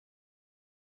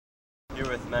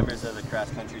with members of the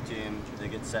cross-country team. They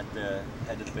get set to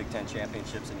head to the Big Ten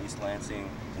Championships in East Lansing.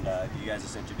 And you guys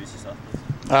just introduce yourself,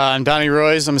 please. I'm Donnie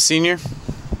Royce. I'm a senior.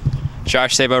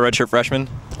 Josh Sabo, redshirt freshman.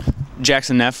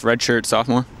 Jackson Neff, redshirt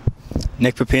sophomore.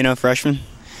 Nick Pepino, freshman.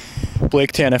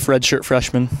 Blake Taneff, redshirt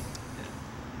freshman.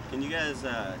 Can you guys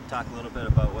talk a little bit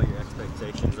about what your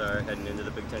expectations are heading into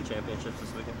the Big Ten Championships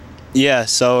this weekend? Yeah,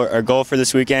 so our goal for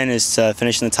this weekend is to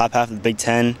finish in the top half of the Big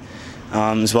Ten,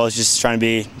 as well as just trying to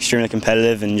be extremely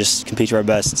competitive and just compete to our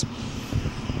best.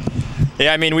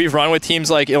 Yeah, I mean, we've run with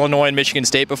teams like Illinois and Michigan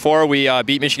State before. We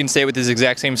beat Michigan State with this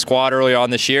exact same squad earlier on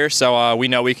this year, so we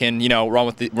know we can, run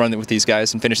with these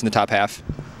guys and finish in the top half.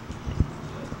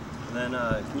 And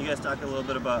then, can you guys talk a little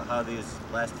bit about how these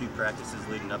last few practices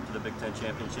leading up to the Big Ten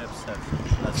Championships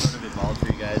have sort of evolved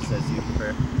for you guys as you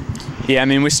prepare? Yeah, I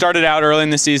mean, we started out early in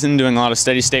the season doing a lot of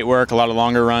steady state work, a lot of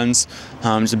longer runs,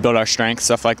 just to build our strength,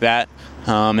 stuff like that.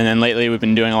 And then lately we've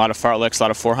been doing a lot of fartleks, a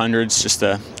lot of 400s, just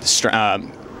to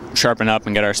sharpen up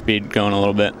and get our speed going a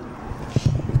little bit.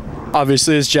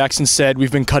 Obviously, as Jackson said,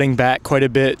 we've been cutting back quite a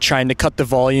bit, trying to cut the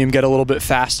volume, get a little bit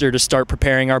faster to start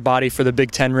preparing our body for the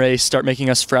Big Ten race, start making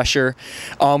us fresher.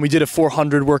 We did a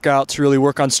 400 workout to really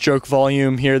work on stroke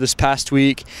volume here this past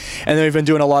week. And then we've been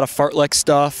doing a lot of fartlek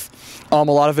stuff. A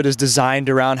lot of it is designed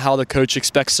around how the coach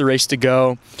expects the race to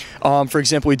go. For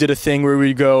example, we did a thing where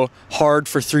we go hard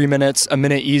for 3 minutes, a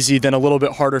minute easy, then a little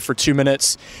bit harder for 2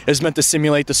 minutes. It's meant to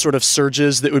simulate the sort of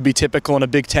surges that would be typical in a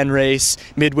Big Ten race.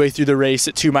 Midway through the race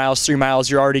at 2 miles, 3 miles,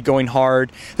 you're already going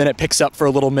hard. Then it picks up for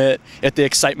a little bit at the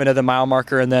excitement of the mile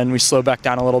marker, and then we slow back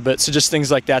down a little bit. So just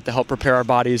things like that to help prepare our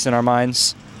bodies and our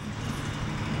minds.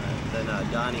 Then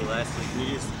Donnie, lastly, can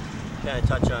you just kind of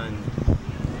touch on,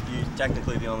 you're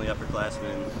technically the only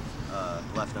upperclassman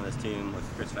left on this team with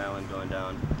Chris Fallon going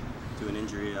down to an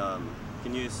injury.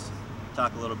 Can you just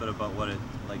talk a little bit about what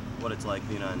it's like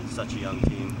being on such a young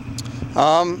team?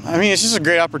 I mean, it's just a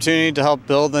great opportunity to help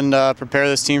build and prepare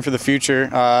this team for the future.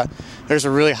 There's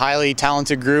a really highly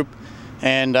talented group,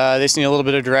 and they just need a little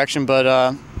bit of direction,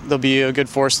 but they'll be a good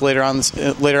force later on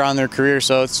in their career.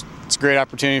 So it's a great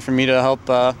opportunity for me to help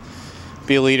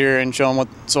be a leader and show them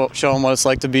what it's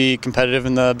like to be competitive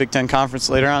in the Big Ten Conference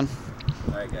later on.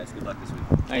 All right, guys. Good luck this week.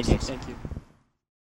 Thank you.